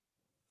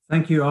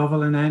Thank you,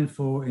 Arvel and Anne,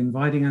 for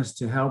inviting us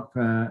to help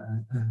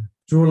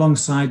draw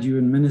alongside you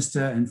and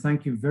minister. And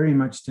thank you very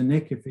much to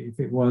Nick, if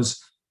it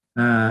was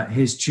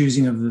his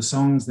choosing of the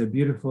songs. They're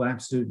beautiful,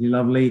 absolutely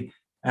lovely.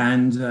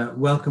 And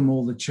welcome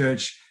all the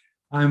church.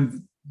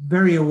 I'm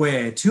very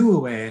too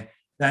aware,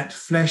 that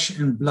flesh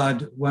and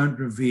blood won't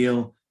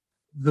reveal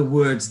the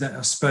words that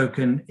are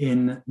spoken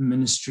in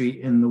ministry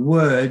in the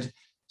word.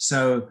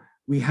 So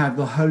we have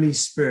the Holy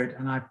Spirit,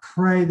 and I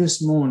pray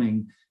this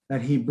morning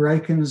that he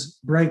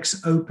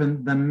breaks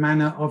open the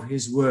manna of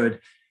his word,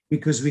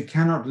 because we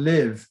cannot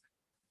live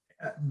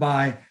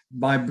by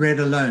bread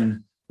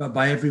alone, but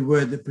by every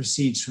word that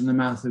proceeds from the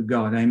mouth of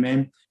God.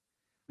 Amen.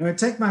 I'm going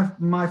to take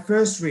my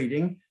first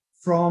reading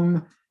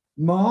from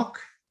Mark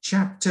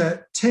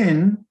chapter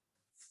 10,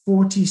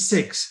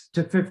 46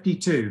 to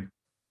 52.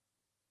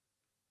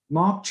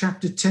 Mark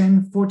chapter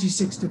 10,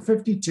 46 to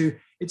 52.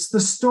 It's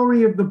the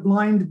story of the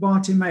blind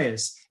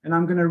Bartimaeus, and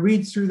I'm going to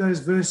read through those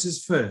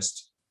verses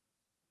first.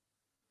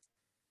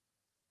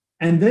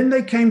 And then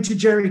they came to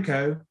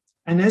Jericho,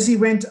 and as he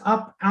went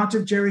up out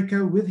of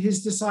Jericho with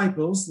his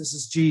disciples, this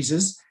is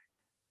Jesus,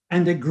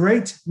 and a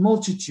great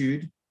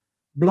multitude,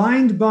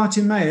 blind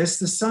Bartimaeus,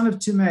 the son of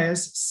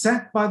Timaeus,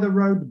 sat by the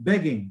road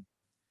begging.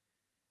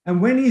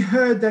 And when he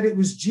heard that it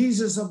was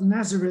Jesus of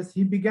Nazareth,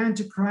 he began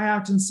to cry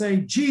out and say,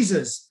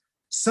 "Jesus,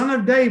 Son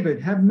of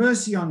David, have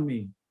mercy on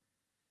me."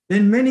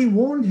 Then many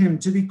warned him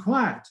to be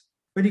quiet,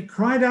 but he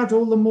cried out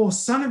all the more,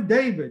 "Son of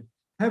David,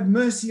 have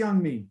mercy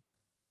on me."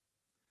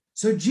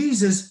 So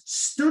Jesus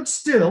stood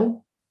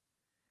still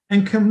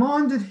and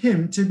commanded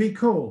him to be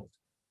called.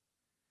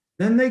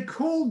 Then they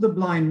called the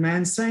blind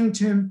man, saying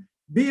to him,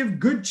 "Be of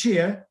good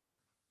cheer,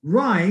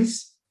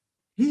 rise,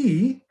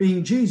 he,"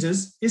 being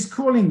Jesus, "is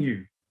calling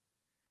you."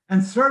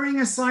 And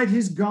throwing aside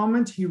his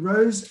garment, he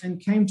rose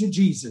and came to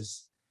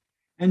Jesus.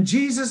 And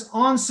Jesus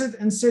answered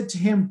and said to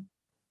him,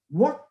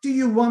 "What do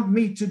you want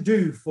me to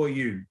do for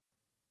you?"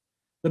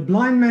 The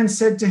blind man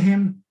said to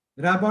him,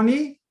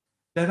 "Rabboni,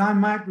 that I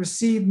might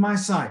receive my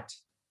sight."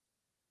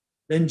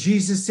 Then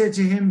Jesus said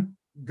to him,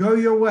 "Go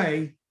your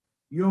way,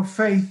 your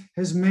faith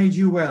has made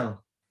you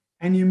well."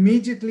 And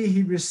immediately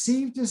he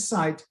received his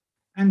sight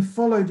and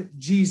followed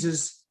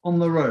Jesus on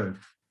the road.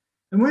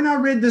 And when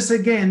I read this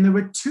again, there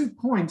were 2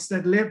 points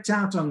that leapt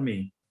out on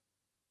me.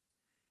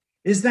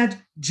 Is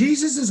that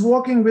Jesus is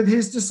walking with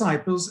his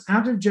disciples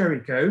out of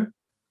Jericho,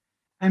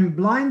 and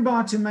blind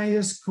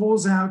Bartimaeus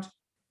calls out,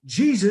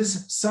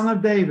 "Jesus, Son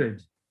of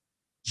David.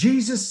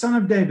 Jesus, Son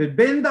of David,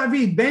 Ben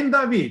David, Ben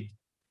David."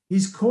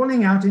 He's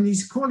calling out, and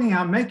he's calling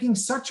out, making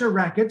such a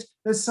racket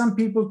that some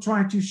people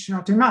try to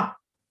shut him up.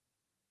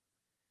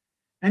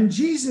 And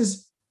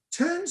Jesus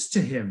turns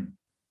to him,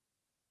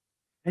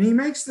 and he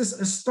makes this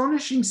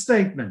astonishing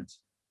statement.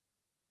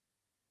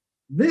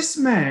 This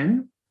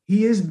man,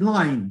 he is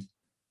blind.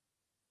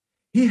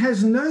 He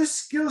has no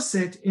skill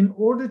set in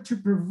order to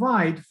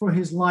provide for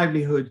his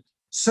livelihood,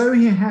 so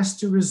he has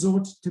to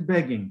resort to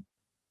begging.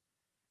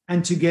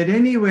 And to get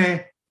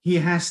anywhere, he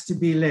has to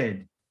be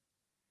led.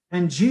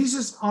 And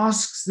Jesus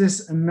asks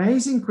this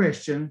amazing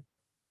question,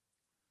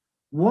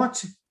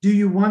 "What do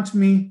you want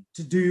me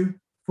to do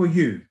for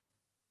you?"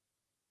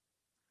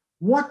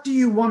 What do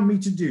you want me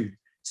to do?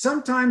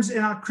 Sometimes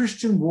in our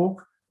Christian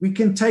walk, we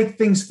can take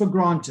things for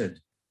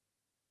granted.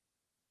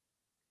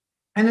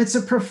 And it's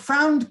a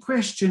profound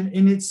question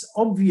in its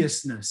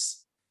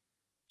obviousness,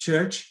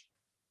 church,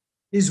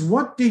 is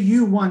what do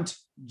you want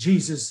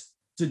Jesus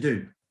to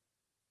do?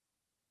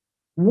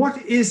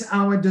 What is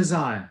our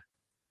desire?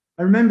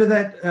 I remember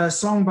that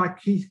song by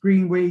Keith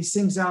Green where he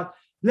sings out,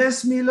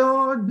 bless me,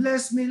 Lord,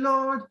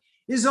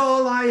 is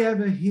all I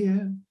ever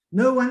hear.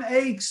 No one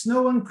aches,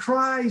 no one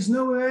cries,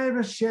 no one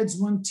ever sheds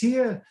one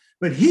tear.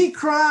 But he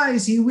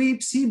cries, he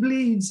weeps, he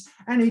bleeds,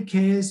 and he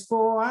cares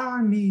for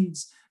our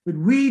needs. But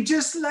we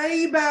just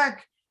lay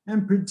back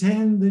and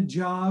pretend the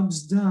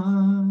job's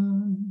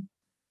done.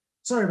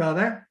 Sorry about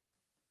that.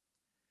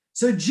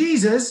 So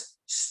Jesus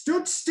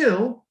stood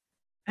still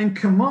and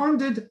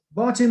commanded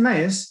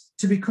Bartimaeus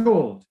to be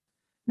called.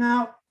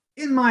 Now,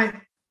 in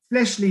my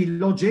fleshly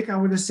logic, I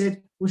would have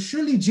said, well,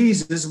 surely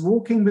Jesus,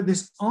 walking with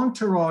this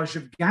entourage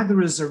of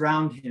gatherers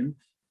around him,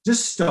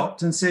 just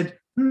stopped and said,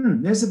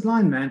 there's a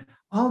blind man.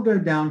 I'll go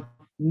down,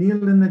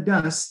 kneel in the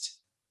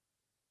dust,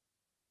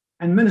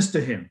 and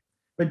minister him.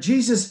 But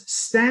Jesus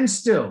stands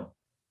still,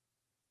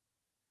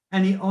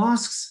 and he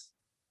asks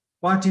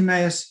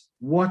Bartimaeus,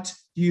 what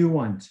do you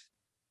want?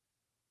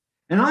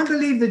 And I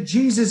believe that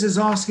Jesus is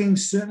asking,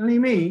 certainly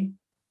me,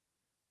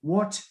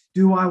 what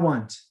do I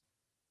want?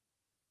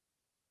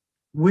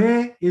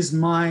 Where is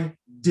my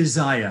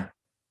desire?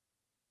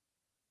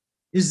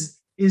 Is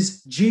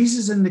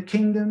Jesus in the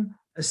kingdom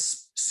a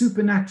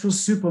supernatural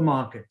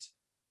supermarket?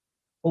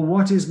 Or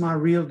what is my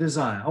real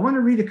desire? I want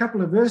to read a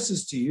couple of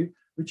verses to you,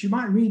 which you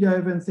might read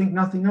over and think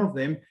nothing of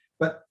them,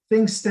 but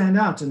things stand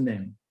out in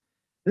them.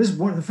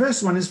 The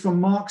first one is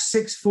from Mark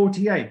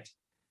 6:48.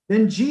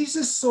 Then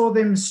Jesus saw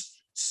them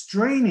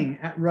straining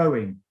at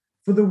rowing,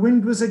 for the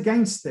wind was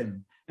against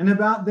them. And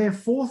about their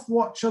fourth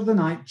watch of the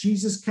night,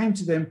 Jesus came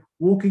to them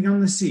walking on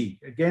the sea.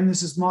 Again,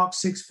 this is Mark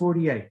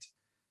 6:48.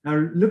 Now,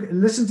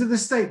 listen to the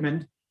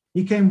statement.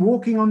 He came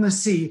walking on the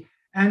sea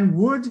and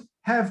would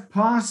have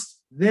passed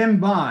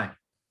them by.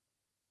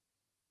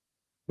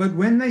 But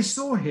when they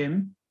saw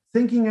him,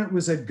 thinking it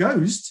was a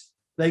ghost,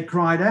 they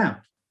cried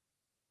out,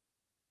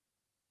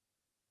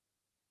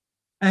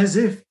 as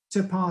if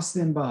to pass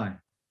them by.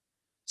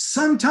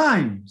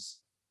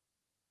 Sometimes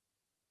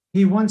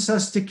he wants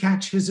us to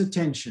catch his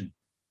attention.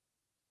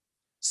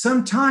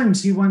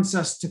 Sometimes he wants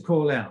us to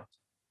call out.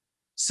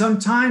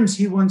 Sometimes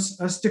he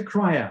wants us to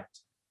cry out.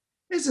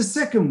 Here's a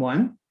second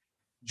one,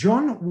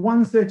 John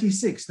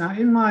 1:36. Now,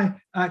 in my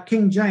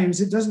King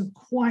James, it doesn't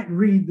quite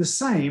read the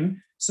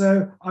same,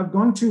 so I've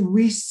gone to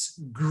Wuest's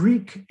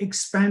Greek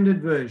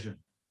expanded version.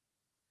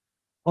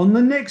 On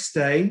the next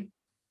day,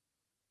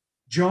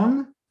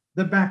 John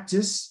the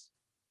Baptist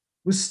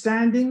was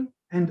standing,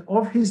 and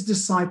of his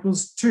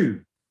disciples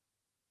too.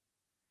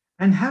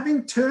 And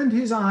having turned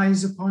his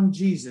eyes upon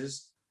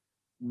Jesus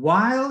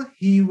while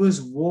he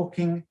was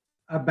walking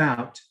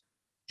about,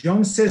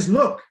 John says,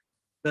 "Look,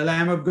 the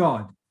Lamb of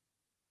God."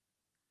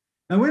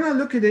 Now, when I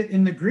look at it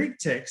in the Greek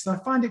text, I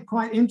find it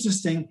quite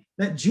interesting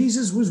that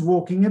Jesus was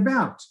walking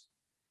about.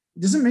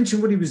 It doesn't mention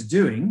what he was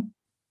doing.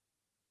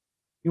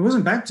 He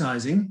wasn't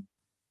baptizing.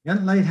 He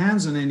hadn't laid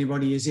hands on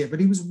anybody as yet, but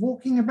he was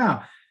walking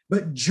about.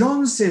 But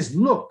John says,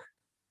 "Look,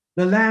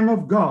 the Lamb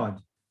of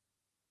God."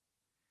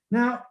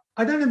 Now,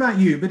 I don't know about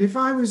you, but if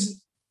I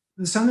was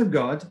the Son of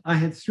God, I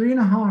had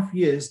 3.5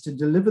 years to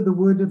deliver the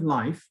word of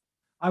life,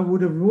 I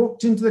would have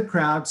walked into the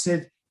crowd,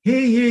 said, "Hear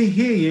ye,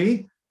 hear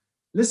ye.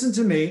 Listen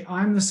to me.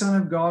 I'm the Son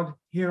of God.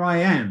 Here I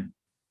am."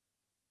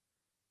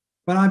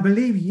 But I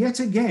believe yet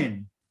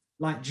again,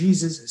 like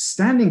Jesus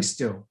standing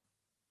still,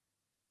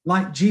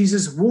 like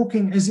Jesus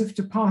walking as if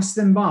to pass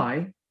them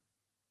by,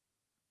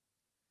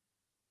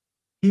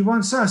 he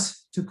wants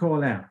us to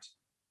call out.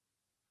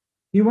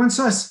 He wants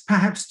us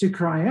perhaps to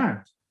cry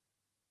out.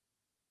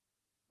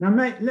 Now,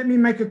 let me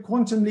make a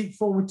quantum leap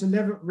forward to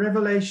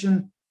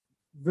Revelation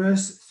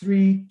verse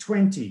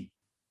 3:20.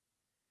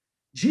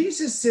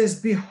 Jesus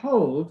says,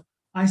 "Behold,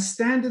 I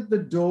stand at the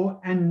door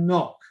and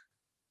knock.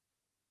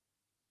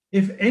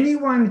 If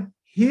anyone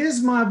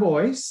hears my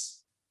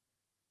voice,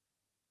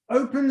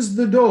 opens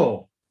the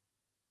door,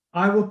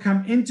 I will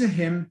come into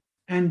him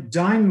and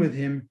dine with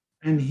him,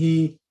 and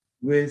he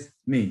with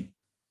me."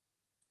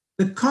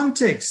 The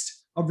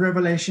context of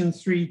Revelation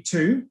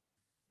 3:2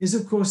 is,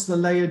 of course, the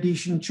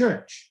Laodicean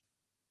church.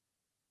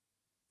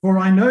 "For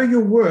I know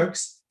your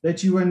works,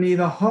 that you are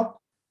neither hot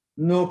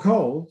nor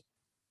cold,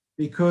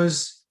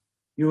 because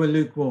you are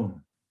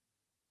lukewarm."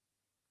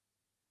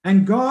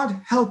 And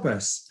God help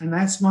us, and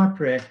that's my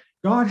prayer,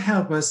 God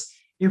help us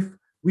if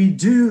we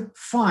do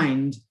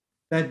find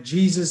that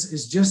Jesus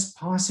is just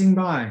passing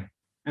by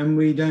and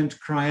we don't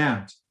cry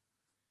out.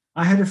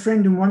 I had a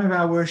friend in one of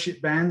our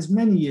worship bands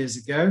many years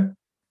ago,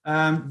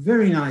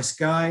 very nice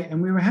guy,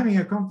 and we were having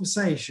a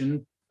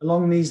conversation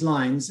along these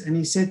lines, and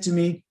he said to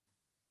me,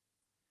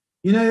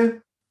 "You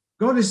know,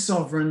 God is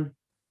sovereign,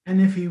 and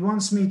if he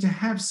wants me to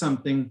have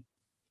something,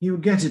 he'll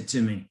get it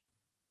to me."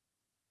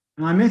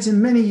 And I met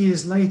him many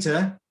years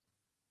later,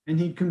 and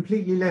he'd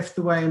completely left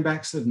the way and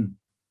backslidden.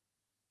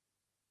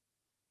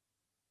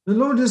 The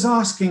Lord is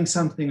asking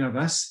something of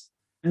us,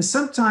 and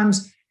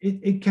sometimes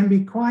it can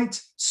be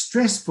quite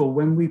stressful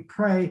when we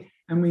pray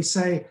and we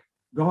say,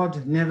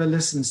 "God never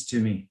listens to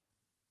me.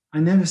 I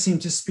never seem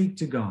to speak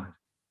to God."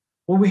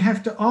 Or we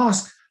have to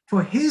ask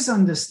for his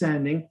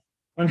understanding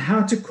on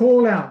how to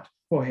call out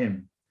for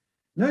him.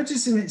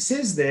 Notice, and it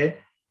says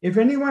there, "If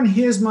anyone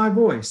hears my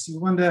voice," you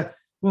wonder,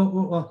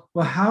 well,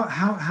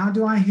 how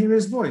do I hear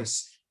his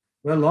voice?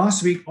 Well,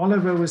 last week,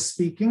 Oliver was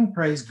speaking,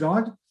 praise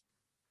God,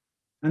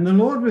 and the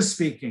Lord was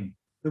speaking.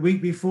 The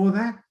week before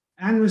that,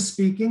 Anne was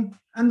speaking,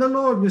 and the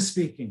Lord was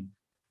speaking.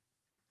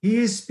 He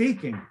is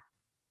speaking.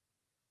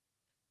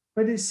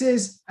 But it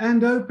says,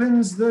 "and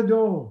opens the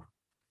door."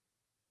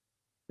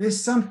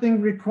 There's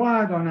something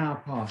required on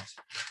our part.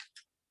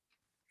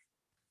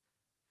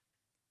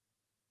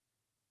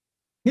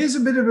 Here's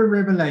a bit of a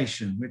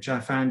revelation, which I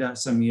found out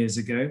some years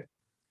ago.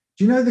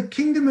 Do you know the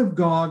kingdom of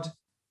God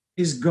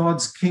is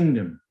God's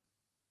kingdom?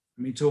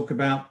 We talk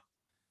about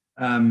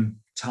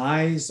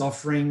tithes,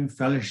 offering,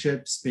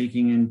 fellowship,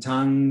 speaking in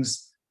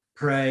tongues,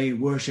 pray,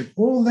 worship,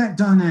 all that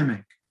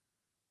dynamic.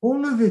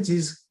 All of it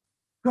is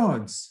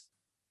God's.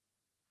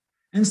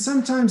 And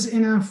sometimes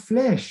in our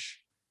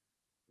flesh,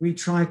 we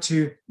try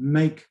to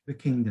make the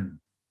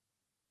kingdom.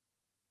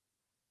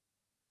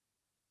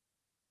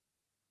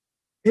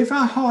 If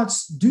our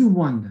hearts do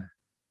wander,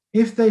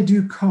 if they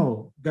do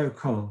go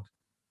cold,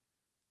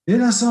 let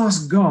us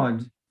ask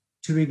God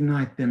to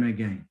ignite them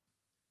again,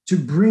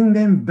 to bring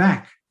them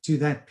back to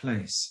that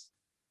place,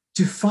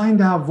 to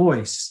find our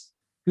voice,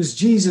 because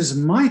Jesus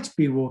might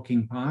be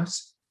walking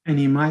past and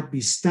he might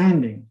be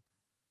standing.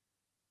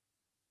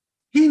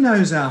 He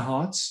knows our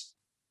hearts.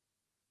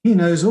 He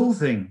knows all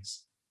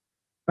things,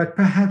 but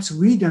perhaps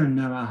we don't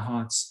know our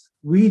hearts.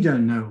 We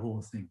don't know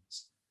all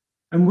things.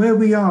 And where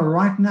we are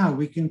right now,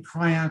 we can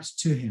cry out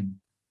to him.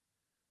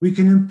 We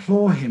can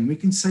implore him. We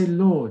can say,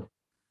 Lord,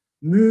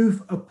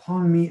 move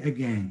upon me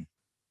again.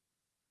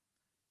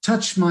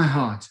 Touch my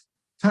heart,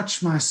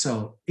 touch my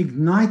soul,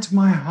 ignite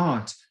my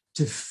heart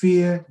to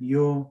fear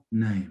your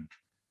name.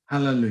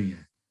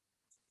 Hallelujah.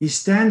 He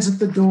stands at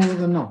the door of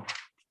the knock.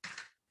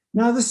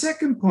 Now, the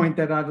second point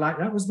that I'd like,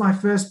 that was my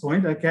first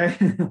point, okay?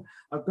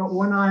 I've got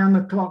one eye on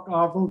the clock,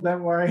 Arvel,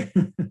 don't worry.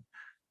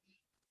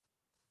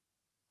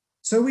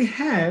 So we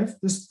have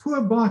this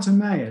poor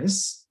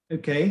Bartimaeus,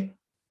 okay,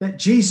 that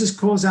Jesus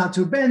calls out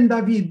to, Ben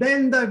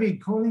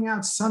David, calling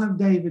out, Son of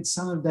David,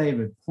 Son of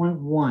David. Point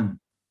one,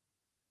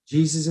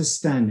 Jesus is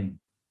standing.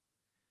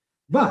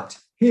 But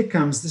here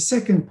comes the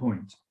second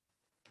point.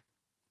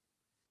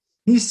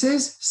 He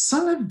says,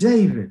 Son of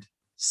David,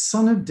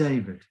 Son of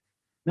David.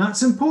 Now,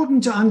 it's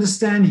important to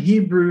understand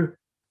Hebrew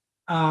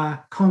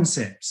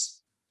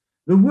concepts.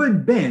 The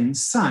word Ben,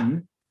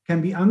 son,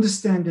 can be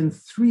understood in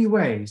three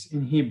ways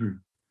in Hebrew.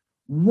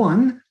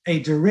 One, a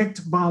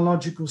direct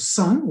biological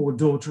son or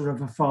daughter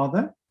of a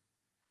father.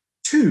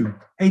 Two,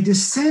 a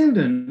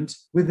descendant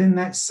within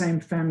that same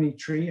family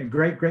tree, a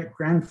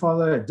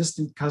great-great-grandfather, a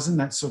distant cousin,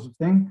 that sort of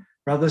thing,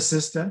 brother,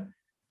 sister.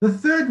 The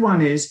third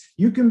one is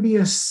you can be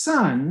a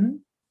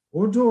son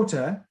or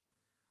daughter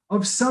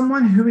of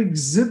someone who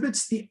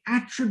exhibits the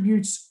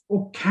attributes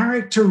or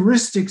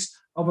characteristics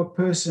of a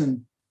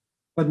person,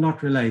 but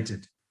not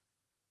related.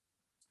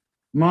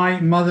 My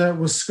mother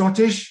was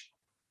Scottish,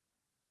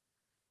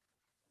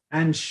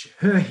 and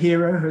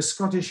her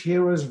Scottish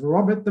hero is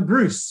Robert the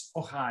Bruce,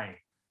 Ochai.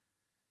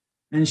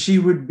 And she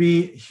would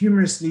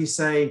humorously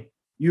say,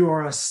 you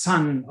are a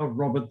son of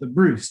Robert the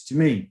Bruce to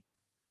me.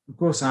 Of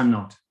course I'm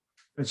not,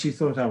 but she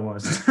thought I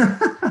was.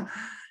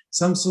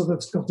 Some sort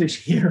of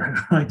Scottish hero,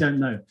 I don't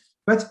know.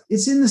 But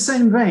it's in the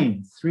same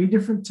vein, three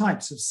different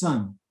types of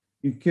son.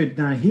 You could,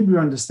 now Hebrew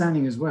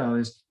understanding as well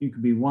is you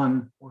could be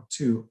one or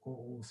two or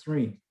all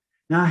three.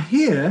 Now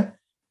here,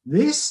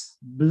 this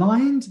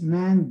blind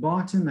man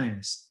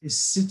Bartimaeus is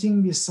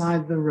sitting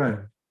beside the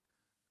road.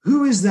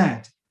 Who is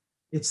that?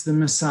 It's the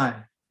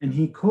Messiah. And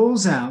he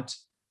calls out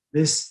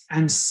this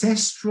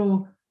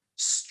ancestral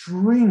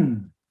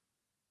string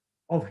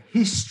of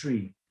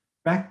history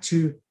back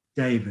to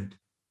David.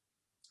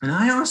 And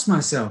I asked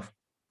myself,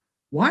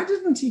 why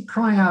didn't he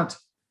cry out,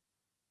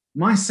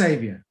 my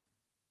Savior,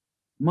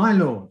 my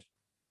Lord,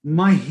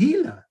 my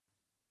healer?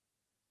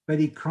 But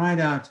he cried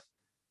out,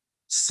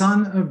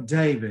 Son of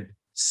David,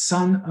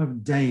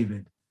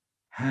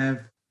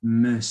 have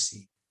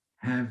mercy,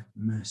 have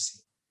mercy.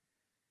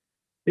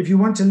 If you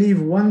want to leave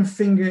one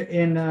finger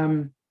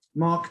in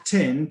Mark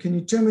 10, can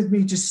you turn with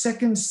me to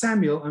 2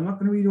 Samuel? I'm not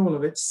going to read all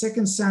of it.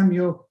 2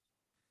 Samuel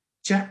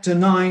chapter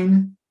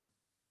 9.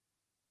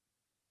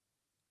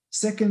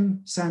 2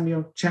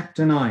 Samuel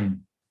chapter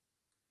 9.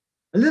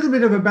 A little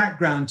bit of a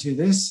background to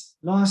this.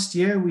 Last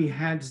year we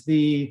had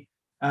the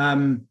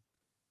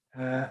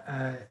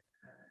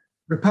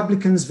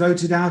Republicans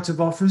voted out of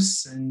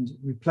office and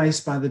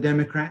replaced by the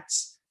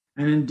Democrats.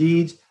 And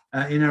indeed,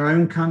 in our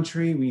own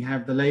country, we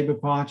have the Labour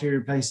Party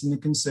replacing the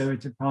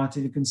Conservative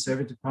Party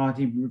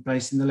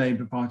replacing the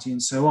Labour Party,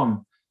 and so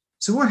on.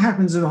 So what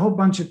happens is a whole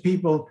bunch of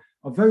people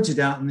are voted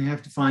out and they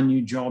have to find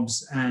new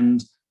jobs,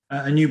 and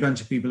a new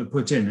bunch of people are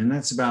put in, and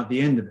that's about the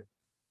end of it.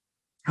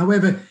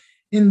 However,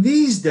 in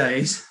these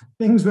days,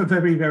 things were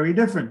very, very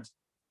different.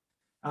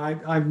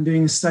 I'm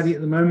doing a study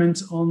at the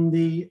moment on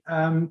the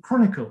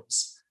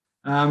Chronicles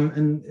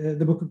and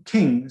the Book of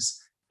Kings.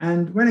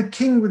 And when a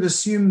king would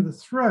assume the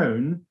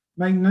throne,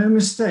 make no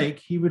mistake,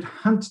 he would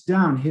hunt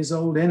down his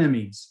old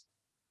enemies.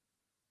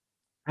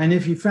 And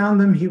if he found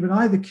them, he would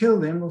either kill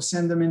them or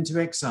send them into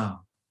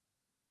exile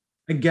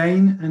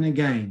again and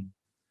again.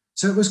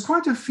 So it was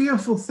quite a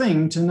fearful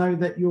thing to know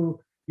that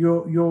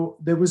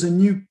there was a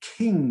new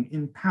king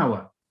in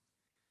power.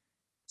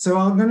 So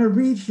I'm going to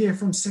read here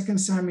from 2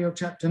 Samuel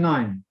chapter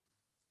 9,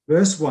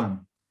 verse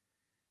 1.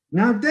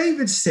 Now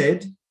David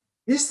said,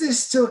 is there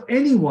still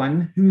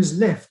anyone who is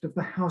left of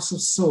the house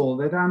of Saul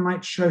that I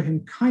might show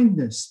him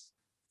kindness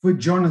for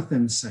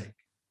Jonathan's sake?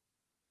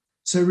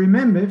 So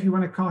remember, if you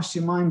want to cast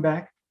your mind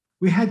back,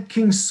 we had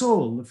King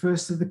Saul, the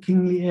first of the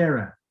kingly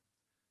era.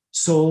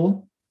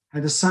 Saul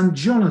had a son,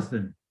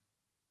 Jonathan.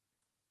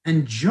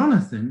 And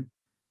Jonathan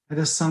had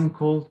a son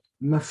called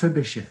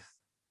Mephibosheth.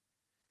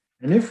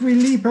 And if we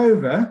leap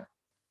over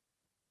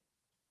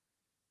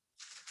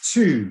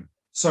to,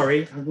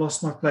 sorry, I've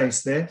lost my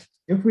place there.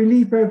 If we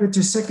leap over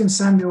to 2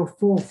 Samuel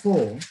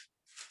 4:4,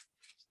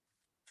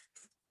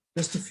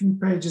 just a few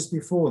pages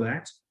before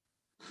that.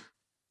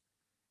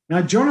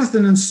 Now,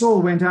 Jonathan and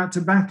Saul went out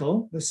to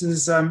battle. This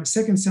is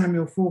 2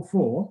 Samuel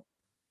 4:4.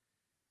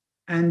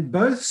 And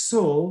both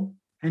Saul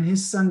and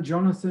his son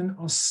Jonathan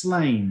are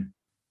slain.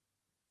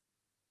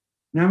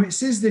 Now it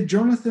says that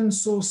Jonathan,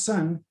 Saul's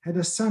son, had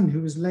a son who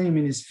was lame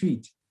in his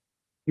feet.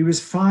 He was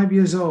 5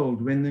 years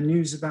old when the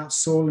news about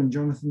Saul and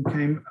Jonathan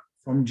came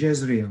from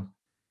Jezreel.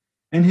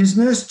 And his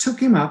nurse took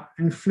him up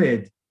and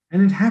fled.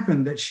 And it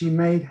happened that she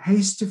made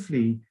haste to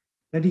flee,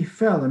 that he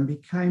fell and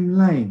became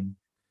lame.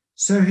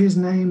 So his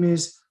name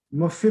is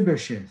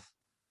Mephibosheth.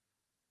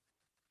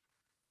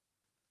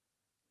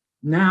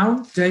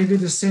 Now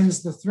David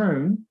ascends the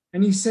throne,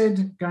 and he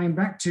said, going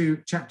back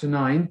to chapter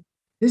 9,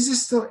 is there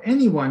still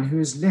anyone who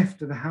is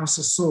left of the house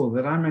of Saul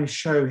that I may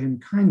show him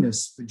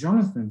kindness for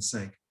Jonathan's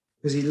sake?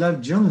 Because he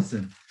loved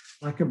Jonathan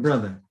like a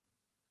brother.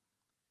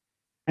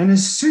 And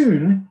as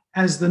soon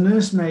as the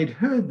nursemaid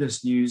heard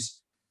this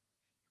news,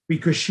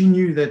 because she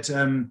knew that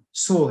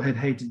Saul had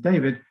hated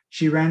David,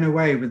 she ran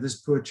away with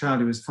this poor child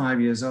who was 5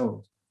 years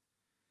old.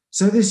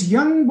 So this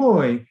young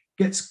boy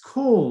gets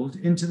called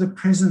into the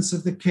presence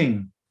of the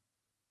king.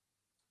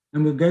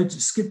 And we'll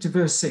skip to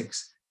verse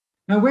 6.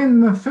 Now, when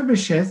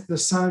Mephibosheth, the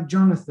son of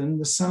Jonathan,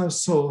 the son of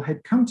Saul,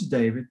 had come to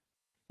David,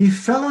 he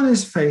fell on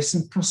his face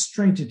and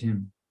prostrated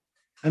him.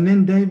 And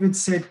then David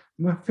said,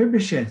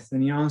 Mephibosheth,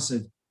 and he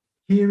answered,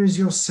 here is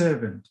your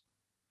servant.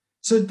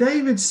 So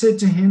David said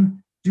to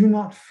him, do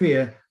not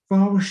fear, for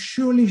I will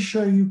surely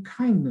show you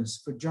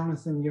kindness for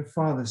Jonathan, your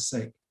father's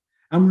sake,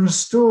 and will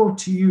restore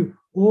to you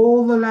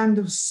all the land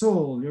of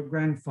Saul, your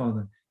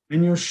grandfather,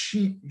 and your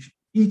sheep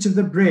eat of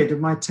the bread of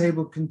my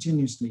table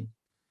continuously.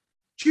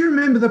 Do you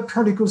remember the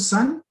prodigal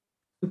son?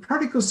 The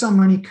prodigal son,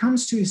 when he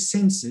comes to his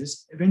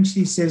senses,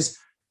 eventually says,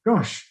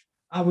 gosh,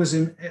 I was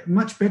in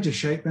much better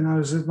shape when I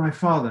was with my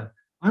father.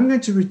 I'm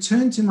going to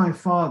return to my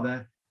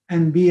father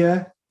and be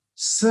a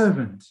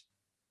servant.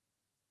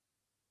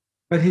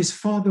 But his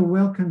father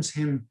welcomes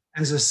him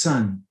as a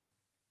son.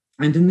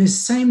 And in this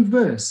same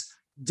verse,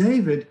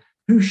 David,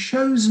 who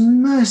shows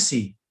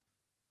mercy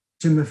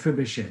to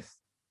Mephibosheth,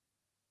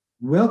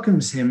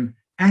 welcomes him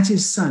at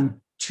his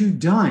son to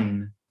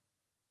dine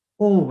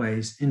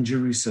always in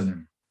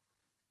Jerusalem.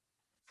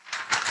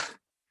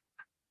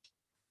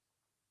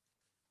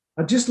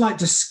 I'd just like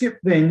to skip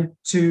then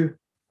to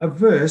a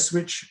verse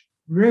which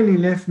really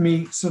left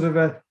me sort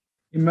of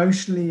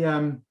emotionally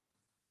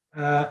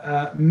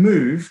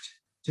moved,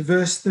 to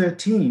verse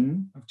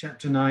 13 of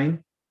chapter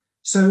 9.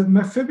 So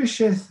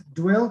Mephibosheth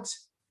dwelt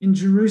in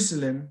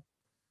Jerusalem,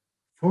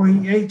 for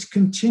he ate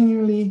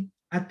continually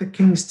at the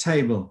king's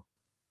table,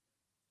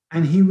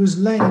 and he was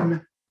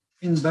lame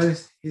in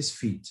both his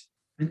feet.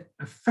 And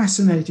a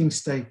fascinating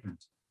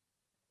statement.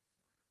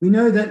 We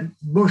know that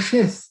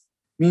bosheth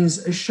means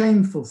a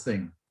shameful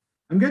thing.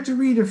 I'm going to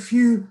read a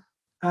few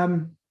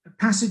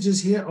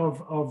passages here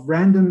of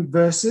random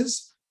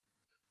verses.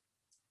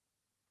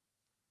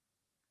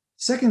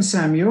 2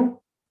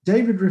 Samuel,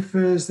 David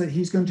refers that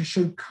he's going to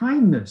show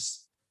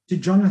kindness to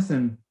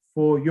Jonathan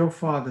for your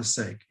father's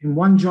sake. In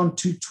 1 John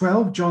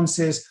 2:12, John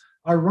says,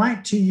 I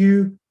write to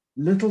you,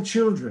 little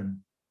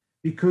children,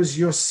 because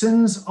your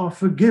sins are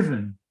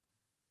forgiven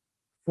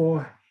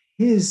for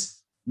his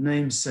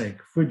name's sake,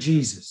 for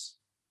Jesus.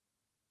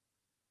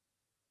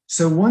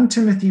 So 1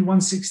 Timothy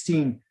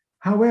 1:16,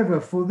 however,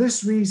 for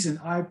this reason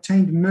I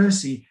obtained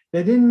mercy,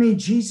 that in me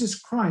Jesus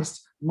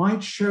Christ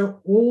might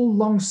show all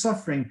long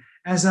suffering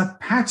as a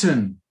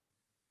pattern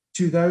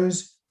to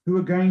those who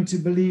are going to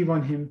believe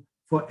on him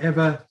for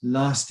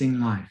everlasting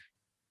life.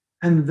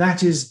 And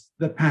that is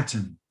the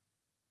pattern.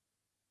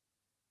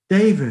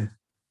 David,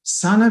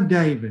 son of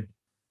David,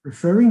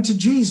 referring to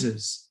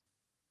Jesus,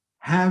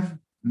 have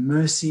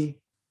mercy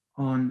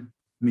on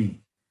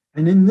me.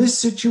 And in this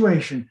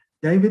situation,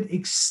 David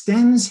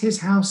extends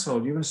his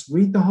household. You must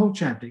read the whole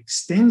chapter.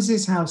 Extends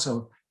his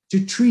household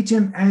to treat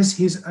him as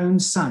his own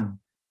son.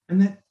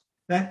 And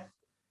that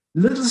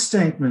little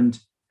statement,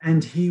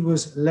 and he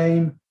was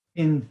lame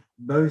in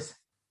both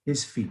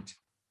his feet.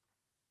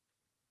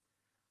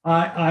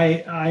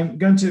 I'm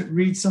going to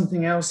read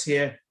something else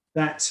here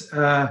that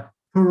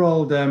poor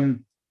old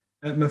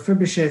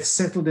Mephibosheth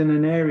settled in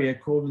an area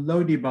called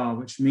Lodibar,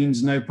 which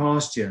means no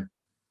pasture.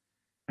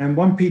 And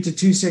 1 Peter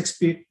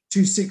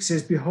 2:6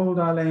 says, behold,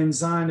 I lay in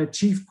Zion a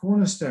chief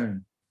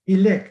cornerstone,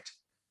 elect,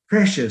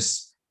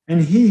 precious,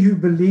 and he who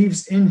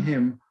believes in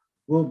him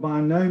will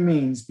by no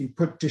means be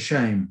put to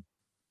shame.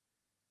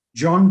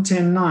 John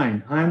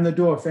 10:9, I am the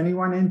door. If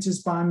anyone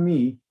enters by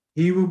me,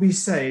 he will be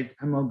saved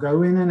and will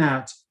go in and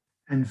out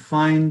and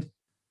find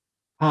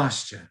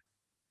pasture.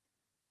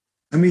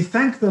 And we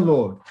thank the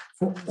Lord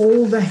for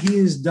all that he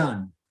has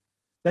done,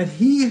 that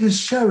he has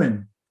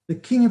shown, the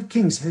King of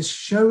Kings has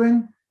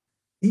shown,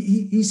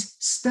 he's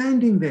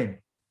standing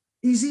there.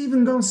 He's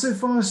even gone so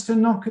far as to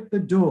knock at the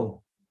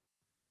door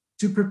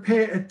to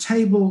prepare a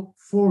table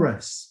for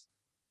us.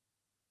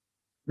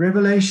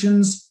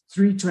 Revelations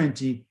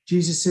 3:20,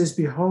 Jesus says,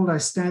 behold, I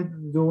stand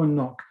at the door and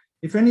knock.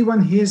 If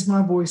anyone hears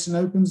my voice and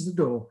opens the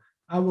door,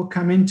 I will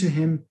come into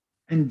him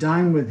and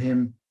dine with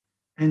him,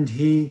 and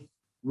he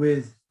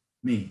with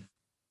me.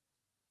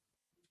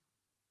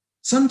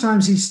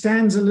 Sometimes he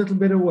stands a little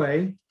bit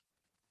away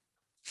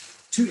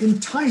to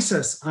entice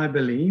us, I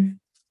believe,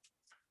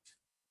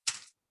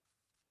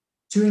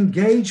 to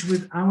engage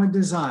with our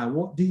desire.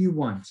 What do you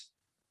want?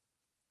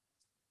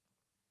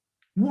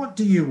 What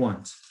do you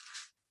want?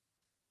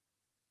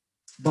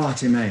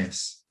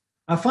 Bartimaeus.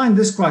 I find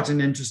this quite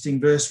an interesting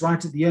verse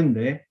right at the end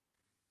there.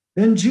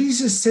 Then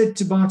Jesus said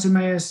to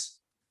Bartimaeus,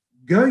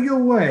 go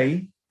your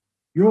way,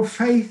 your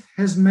faith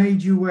has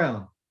made you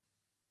well.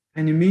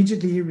 and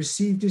immediately he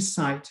received his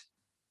sight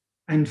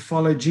and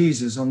followed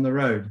Jesus on the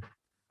road.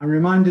 I'm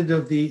reminded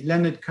of the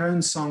Leonard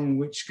Cohen song,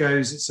 which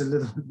goes, it's a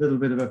little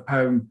bit of a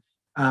poem,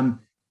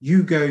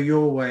 you go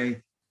your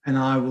way and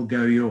I will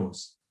go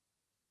yours.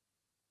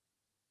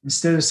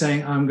 Instead of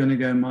saying, I'm going to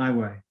go my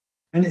way.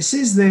 And it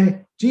says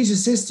there,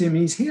 Jesus says to him,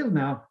 he's healed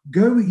now,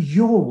 go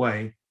your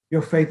way,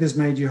 your faith has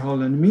made you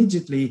whole. And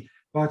immediately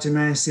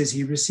Bartimaeus says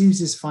he receives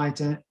his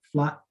sight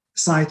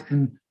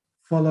and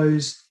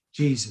follows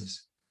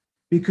Jesus.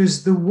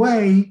 Because the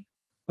way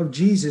of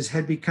Jesus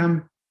had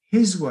become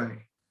his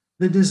way.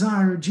 The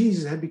desire of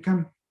Jesus had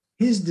become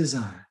his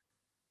desire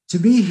to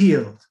be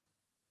healed,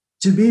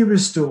 to be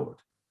restored.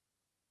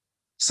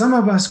 Some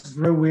of us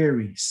grow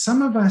weary.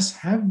 Some of us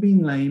have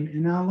been lame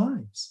in our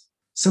lives.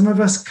 Some of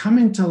us come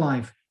into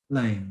life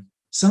lame.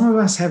 Some of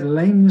us have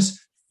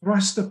lameness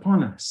thrust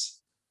upon us.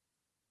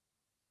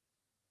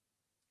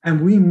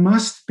 And we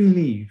must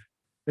believe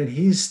that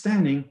he is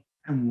standing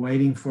and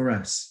waiting for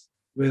us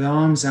with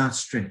arms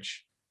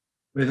outstretched,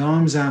 with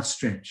arms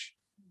outstretched.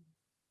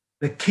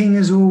 The King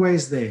is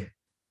always there.